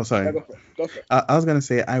 Yeah. Oh, sorry. Go for it. I was going to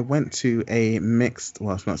say I went to a mixed,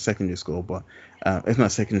 well, it's not secondary school, but it's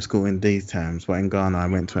not secondary school in these terms, but in Ghana, I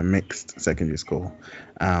went to a mixed secondary school.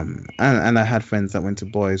 And I had friends that went to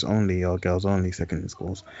boys only or girls only secondary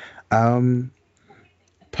schools.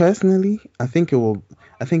 Personally, I think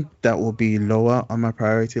that will be lower on my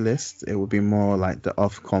priority list. It will be more like the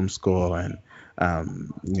Ofcom score and,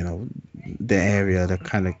 the area, the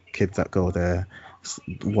kind of kids that go there,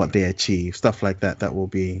 what they achieve, stuff like that. That will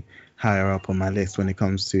be higher up on my list when it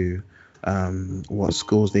comes to what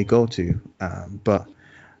schools they go to. But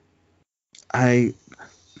I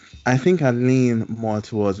think I lean more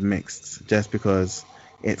towards mixed, just because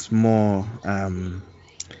it's more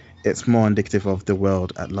indicative of the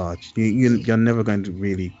world at large. You're never going to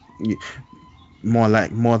really you're more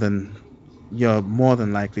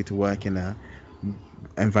than likely to work in a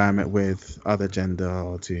environment with other gender,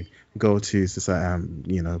 or to go to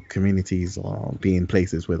society, communities, or be in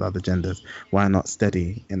places with other genders. Why not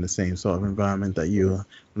study in the same sort of environment that you're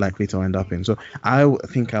likely to end up in? So I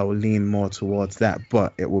think I will lean more towards that,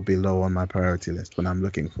 but it will be low on my priority list when I'm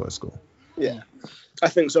looking for a school. Yeah, I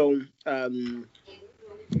think so.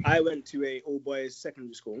 I went to a all boys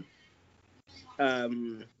secondary school.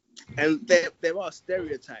 And there are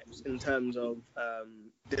stereotypes in terms of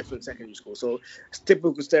different secondary schools. So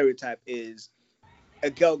typical stereotype is a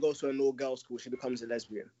girl goes to an all girls school, she becomes a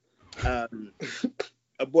lesbian.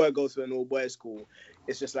 A boy goes to an all boys school,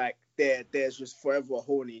 it's just like there's just forever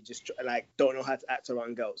horny, just like don't know how to act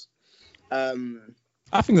around girls. I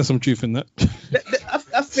think there's some truth in that.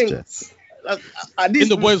 I think in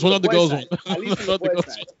the boys, one of the girls. At least from the boys'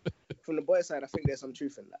 side. From the boys' side, I think there's some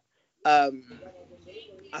truth in that.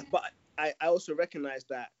 But I also recognize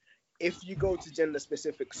that if you go to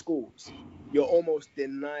gender-specific schools, you're almost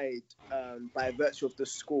denied, by virtue of the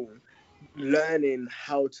school, learning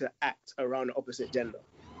how to act around the opposite gender.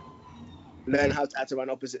 Learn how to act around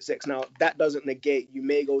opposite sex. Now, that doesn't negate you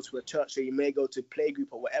may go to a church or you may go to playgroup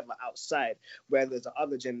or whatever outside where there's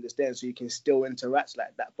other genders there, so you can still interact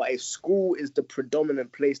like that. But if school is the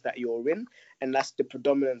predominant place that you're in, and that's the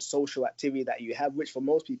predominant social activity that you have, which for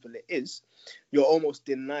most people it is, you're almost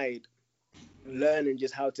denied learning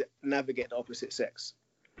just how to navigate the opposite sex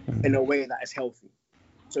in a way that is healthy.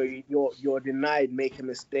 So you're denied making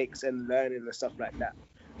mistakes and learning and stuff like that.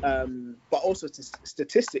 But also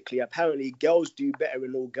statistically, apparently girls do better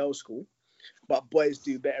in all girls school, but boys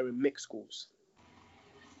do better in mixed schools.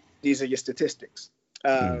 These are your statistics.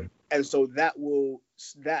 And so that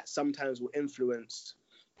sometimes will influence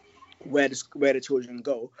where the children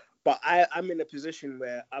go. But I'm in a position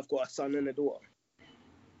where I've got a son and a daughter.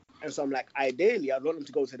 And so I'm like, ideally, I'd want them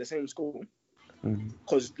to go to the same school Mm.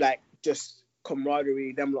 because, like, just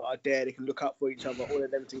camaraderie, them lot are there, they can look out for each other, all of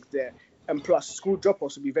them things there. And plus, school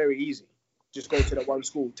drop-offs would be very easy. Just go to the one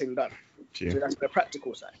school, thing done. Yeah. So that's the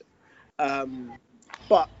practical side.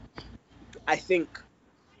 But I think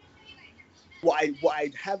what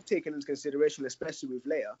I have taken into consideration, especially with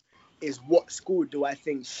Leia, is what school do I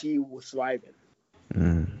think she will thrive in?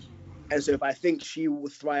 Mm. And so if I think she will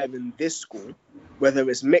thrive in this school, whether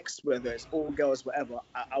it's mixed, whether it's all girls, whatever,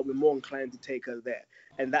 I'll be more inclined to take her there.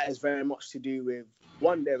 And that is very much to do with,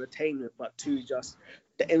 one, their attainment, but two, just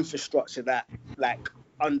the infrastructure that, like,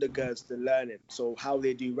 undergirds the learning. So how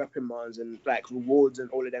they do reprimands and, like, rewards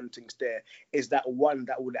and all of them things there, is that one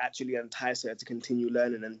that would actually entice her to continue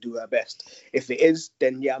learning and do her best. If it is,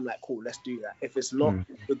 then yeah, I'm like, cool, let's do that. If it's not,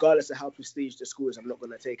 regardless of how prestige the school is, I'm not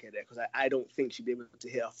going to take her there because I don't think she'd be able to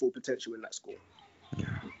hit her full potential in that school.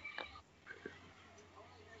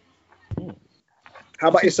 How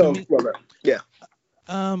about yourself, Robert? Yeah.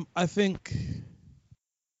 I think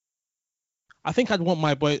I'd want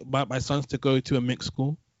my sons to go to a mixed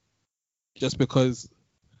school, just because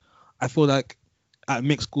I feel like at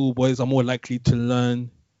mixed school, boys are more likely to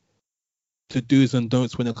learn the do's and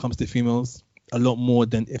don'ts when it comes to females a lot more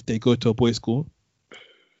than if they go to a boys' school,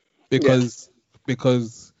 because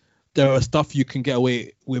there are stuff you can get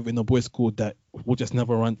away with in a boys' school that will just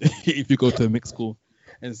never run if you go to a mixed school,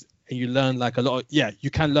 and you learn like a lot of,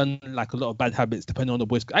 you can learn like a lot of bad habits depending on the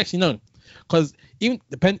boys' school. Actually, no, because even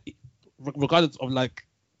regardless of like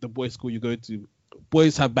the boys' school you go to,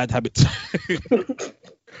 boys have bad habits.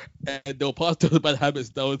 And they'll pass those bad habits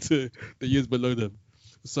down to the years below them.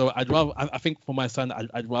 So I think for my son,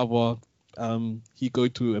 I'd rather he go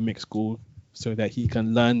to a mixed school so that he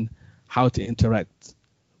can learn how to interact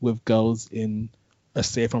with girls in a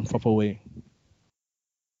safe and proper way.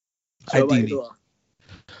 So Ideally,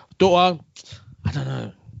 daughter, I don't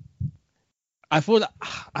know. I feel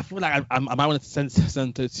like I might want to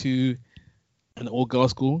send her to an all-girl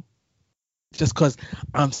school, just because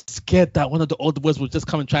I'm scared that one of the older boys will just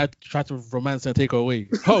come and try to romance her and take her away.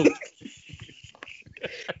 Oh,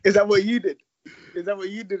 is that what you did? Is that what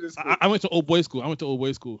you did at school? I went to all boys school.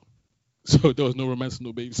 So there was no romance,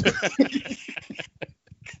 no babes.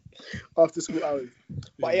 After school hours.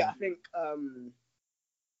 But yeah, I think.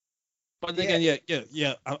 But again, yeah.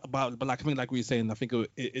 But like I think, like we were saying, I think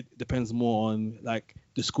it depends more on like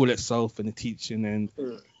the school itself and the teaching and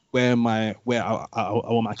where I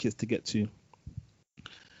want my kids to get to.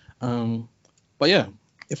 But yeah,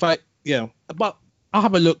 but I'll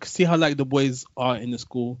have a look, see how like the boys are in the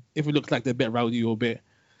school. If it looks like they're a bit rowdy or a bit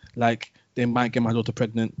like they might get my daughter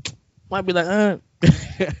pregnant, might be like,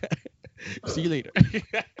 see you later.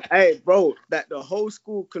 Hey, bro, that the whole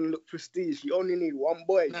school can look prestige. You only need one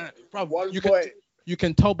boy. Nah, bro, one boy. You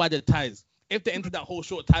can tell by the ties. If they enter that whole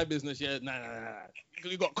short tie business, nah.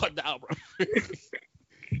 You got to cut that out, bro.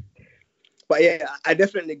 But yeah, I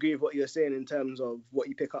definitely agree with what you're saying in terms of what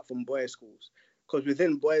you pick up from boys' schools. Because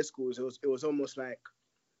within boys' schools, it was almost like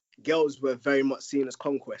girls were very much seen as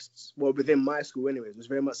conquests. Well, within my school anyways, it was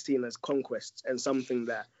very much seen as conquests and something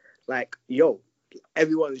that, like,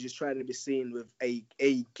 everyone's just trying to be seen with a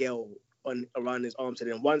girl around his arms.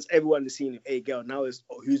 And then once everyone is seen with a girl, now it's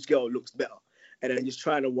whose girl looks better. And then just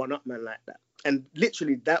trying to one-up man like that. And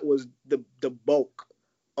literally, that was the bulk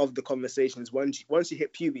of the conversations once you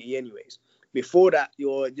hit puberty anyways. Before that,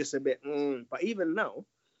 you're just a bit, But even now,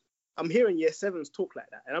 I'm hearing year 7s talk like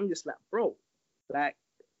that. And I'm just like, bro, like,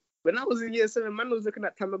 when I was in year 7, man was looking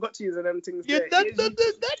at Tamagotchis and them things. Yeah,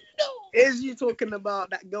 is you talking about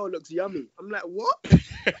that girl looks yummy? I'm like, what?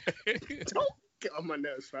 Don't get on my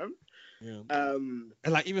nerves, fam. Yeah. And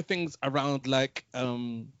like even things around like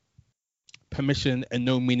permission and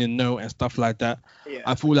no meaning no and stuff like that. Yeah.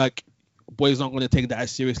 I feel like boys aren't going to take that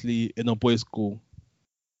as seriously in a boys' school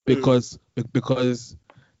because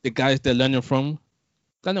the guys they're learning from,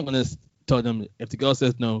 they're not going to tell them if the girl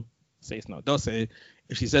says no, say it's no. They'll say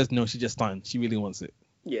if she says no, she's just fine. She really wants it.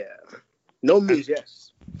 Yeah. No means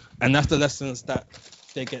yes. And that's the lessons that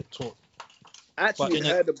they get taught. Actually,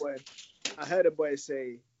 I heard a boy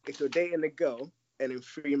say, if you're dating a girl and in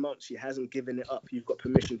 3 months she hasn't given it up, you've got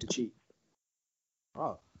permission to cheat.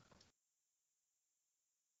 Oh.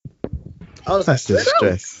 That's just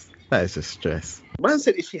stress. That is just stress. Man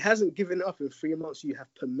said if she hasn't given it up in 3 months, you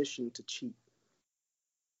have permission to cheat.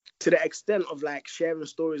 To the extent of like sharing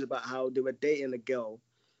stories about how they were dating a girl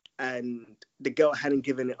and the girl hadn't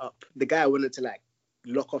given it up. The guy wanted to like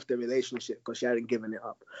lock off the relationship because she hadn't given it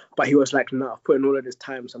up. But he was like, nah, I've put in all of this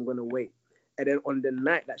time, so I'm going to wait. And then on the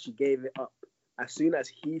night that she gave it up, as soon as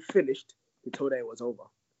he finished, he told her it was over.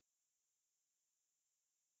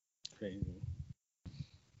 Crazy.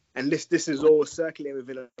 And this is all circulating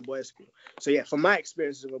within a boys' school. So yeah, from my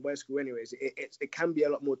experiences of a boys' school, anyways, it can be a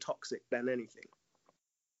lot more toxic than anything.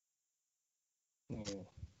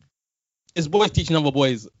 It's boys teaching other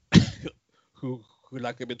boys who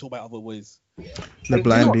like have been taught by other boys. The And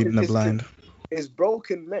blind you know, leading the blind. It's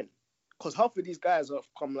broken men, because half of these guys are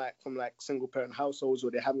from single parent households,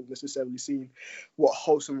 or they haven't necessarily seen what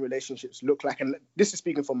wholesome relationships look like. And this is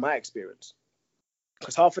speaking from my experience,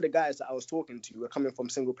 because half of the guys that I was talking to were coming from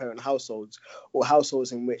single parent households, or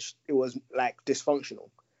households in which it was like dysfunctional,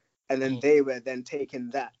 and then they were then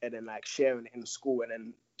taking that and then like sharing it in school and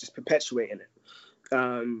then just perpetuating it.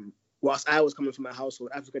 Whilst I was coming from a household,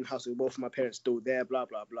 African household, both of my parents still there, blah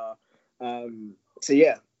blah blah. So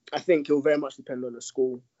yeah, I think it will very much depend on the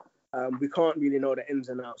school. We can't really know the ins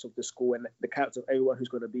and outs of the school and the character of everyone who's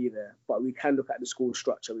going to be there, but we can look at the school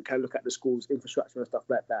structure, we can look at the school's infrastructure and stuff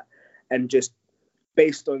like that, and just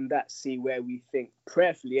based on that, see where we think,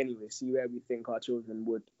 prayerfully anyway, see where we think our children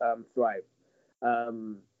would thrive.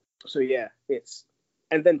 So yeah,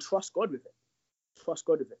 and then trust God with it. Trust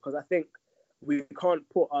God with it, because I think we can't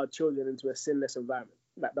put our children into a sinless environment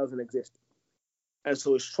that doesn't exist. And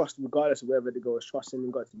so it's trust, regardless of wherever they go, it's trusting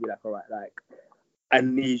in God to be like, all right, like, I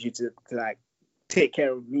need you to like take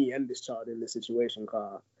care of me and this child in this situation,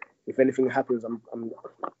 because if anything happens, I'm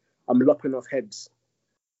lopping off heads.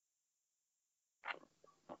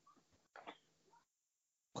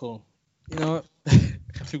 Cool. You know what?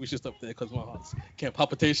 I think we should stop there because my heart's getting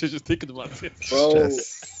palpitations just thinking about it. Bro.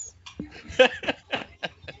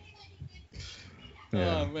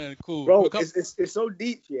 Oh man, cool. Bro, it's so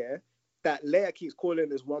deep, yeah, that Leia keeps calling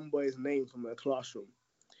this one boy's name from her classroom.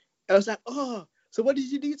 I was like, oh, so what did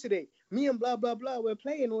you do today? Me and blah blah blah, we're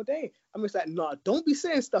playing all day. I'm just like, nah, don't be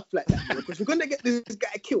saying stuff like that, because we're gonna get this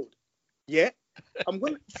guy killed. Yeah,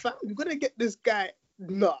 we're gonna get this guy.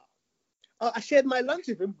 Nah, I shared my lunch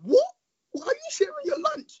with him. What? Why are you sharing your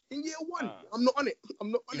lunch in year one? I'm not on it.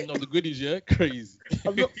 You know the goodies, yeah? Crazy.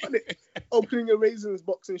 I'm not on it. Opening a raisins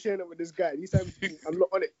box and sharing it with this guy. These times, I'm not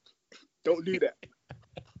on it. Don't do that.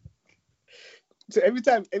 So every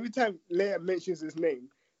time Leia mentions his name,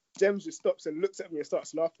 James just stops and looks at me and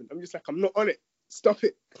starts laughing. I'm just like, I'm not on it. Stop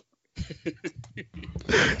it.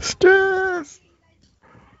 Stress.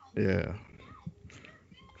 Yeah.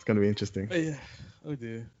 It's gonna be interesting. Yeah. Oh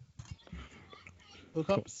dear.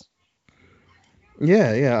 Hookups.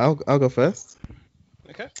 Yeah. I'll go first.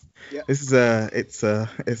 Okay. Yeah. This is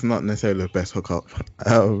it's not necessarily the best hookup,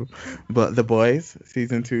 but The Boys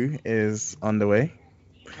season 2 is on the way.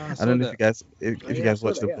 I don't know if you guys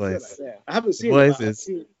watch The Boys. I haven't seen The Boys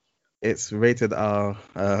it. It's rated R,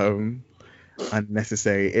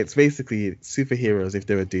 unnecessary. It's basically superheroes if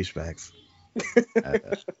they were douchebags.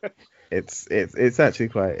 It's actually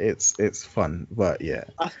quite it's fun, but yeah.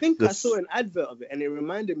 I think I saw an advert of it and it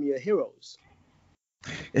reminded me of Heroes.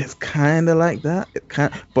 It's kind of like that.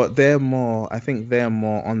 But I think they're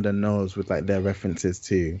more on the nose with like their references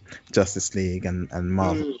to Justice League and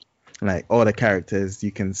Marvel. Like all the characters,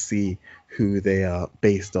 you can see who they are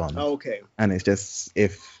based on. Okay. And it's just,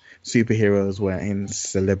 if superheroes were in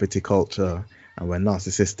celebrity culture and were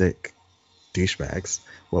narcissistic douchebags,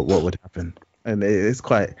 what would happen? And it's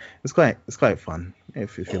quite fun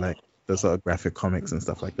if you like the sort of graphic comics and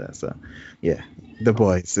stuff like that. So yeah, The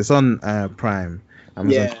Boys. It's on Prime,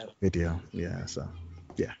 Amazon Video. Yeah, so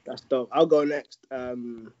yeah. That's dope. I'll go next.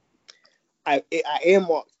 I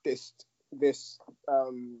earmarked this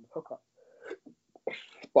hookup,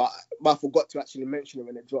 but I forgot to actually mention it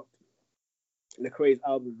when it dropped. Lecrae's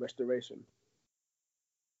album Restoration.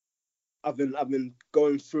 I've been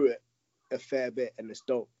going through it a fair bit and it's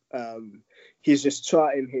dope. He's just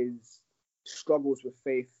charting his struggles with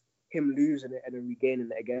faith, him losing it and then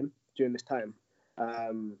regaining it again during this time.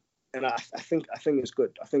 And I think it's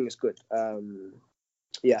good. I think it's good.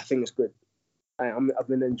 Yeah, I think it's good. I've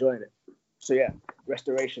been enjoying it. So yeah,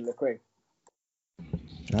 Restoration, Lecrae.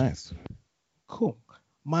 Nice. Cool.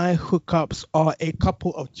 My hookups are a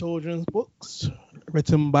couple of children's books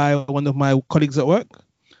written by one of my colleagues at work.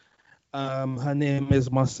 Her name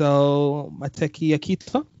is Marcel Mateki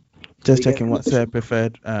Akita. Just checking, what's her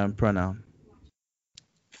preferred pronoun?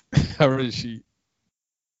 How is she?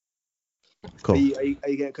 Are Cool. you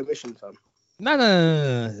getting commission, fam?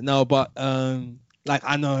 No, but like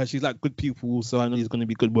I know her, she's like good people, so I know it's gonna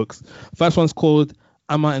be good books. First one's called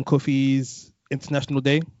Amma and Kofi's International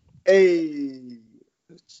Day. Hey,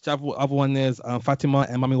 The other one is Fatima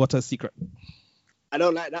and Mami Wata's Secret. I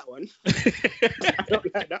don't like that one. I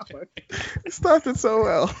don't like that one. It started so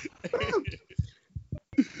well.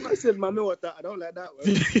 I said Mami Wata. I don't like that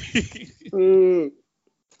one.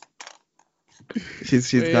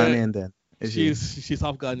 She's Yeah. Ghanaian then. Is she? She's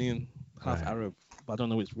half Ghanaian, half Right. Arab, but I don't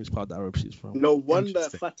know which part of the Arab she's from. No wonder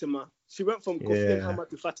Interesting. Fatima. She went from Kofi and Yeah. Hama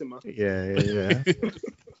to Fatima. Yeah.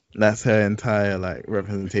 That's her entire like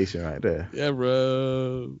representation right there. Yeah,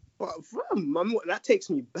 bro. But fam, that takes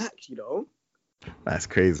me back, you know. That's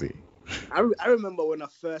crazy. I remember when I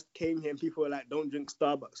first came here and people were like, don't drink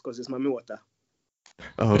Starbucks because it's mami water.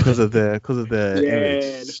 Oh, because of the Yeah,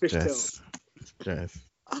 image. the fishtail. Stress.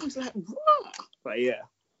 I was like, what? But yeah.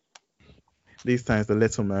 These times, the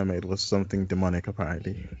Little Mermaid was something demonic,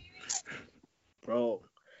 apparently. Bro.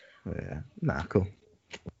 Yeah. Nah, cool.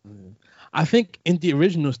 I think in the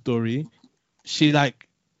original story, she like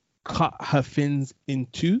cut her fins in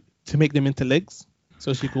two to make them into legs,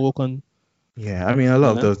 so she could walk on. Yeah, I mean, a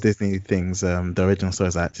lot of Yeah. those Disney things, the original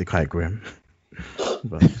stories are actually quite grim.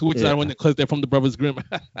 But, Which is yeah. ironic because they're from the Brothers Grimm.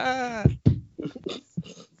 I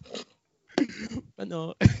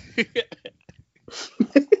know.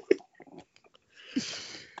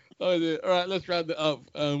 Oh, dear. All right, let's round it up.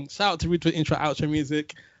 Shout out to Ruth for intro outro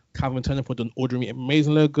music. Calvin Turner for the ordinary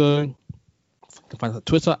amazing logo. You can find us on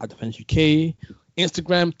Twitter at Defense UK,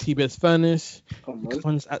 Instagram TBS Furnace. Come You can on.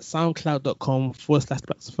 find us at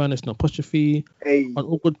soundcloud.com/Black Furnace no apostrophe. Hey. On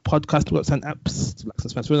all good podcast websites and apps, Black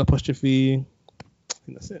Furnace with an apostrophe. I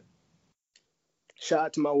think that's it. Shout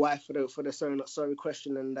out to my wife for the sorry not sorry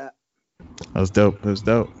question and that. That was dope.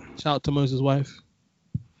 Shout out to Moses' wife.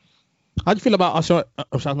 How do you feel about us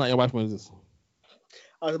shouting out your wife, Moses?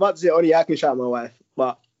 I was about to say only I can shout my wife,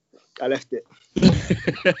 but I left it.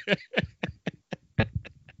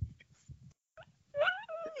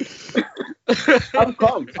 I'm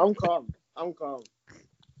calm.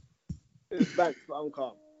 It's banks, but I'm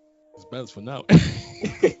calm. It's best for now.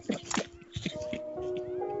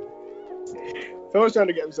 Someone's trying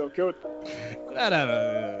to get himself killed.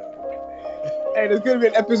 No. Hey, there's gonna be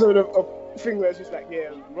an episode of thing where it's just like, yeah,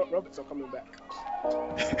 Roberts are coming back.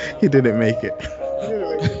 He didn't make it.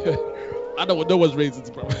 Anyway, I don't want no one's raises,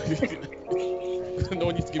 bro. No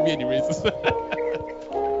one needs to give me any raises. But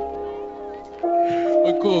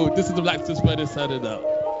cool. This is the Black Furnace signing out.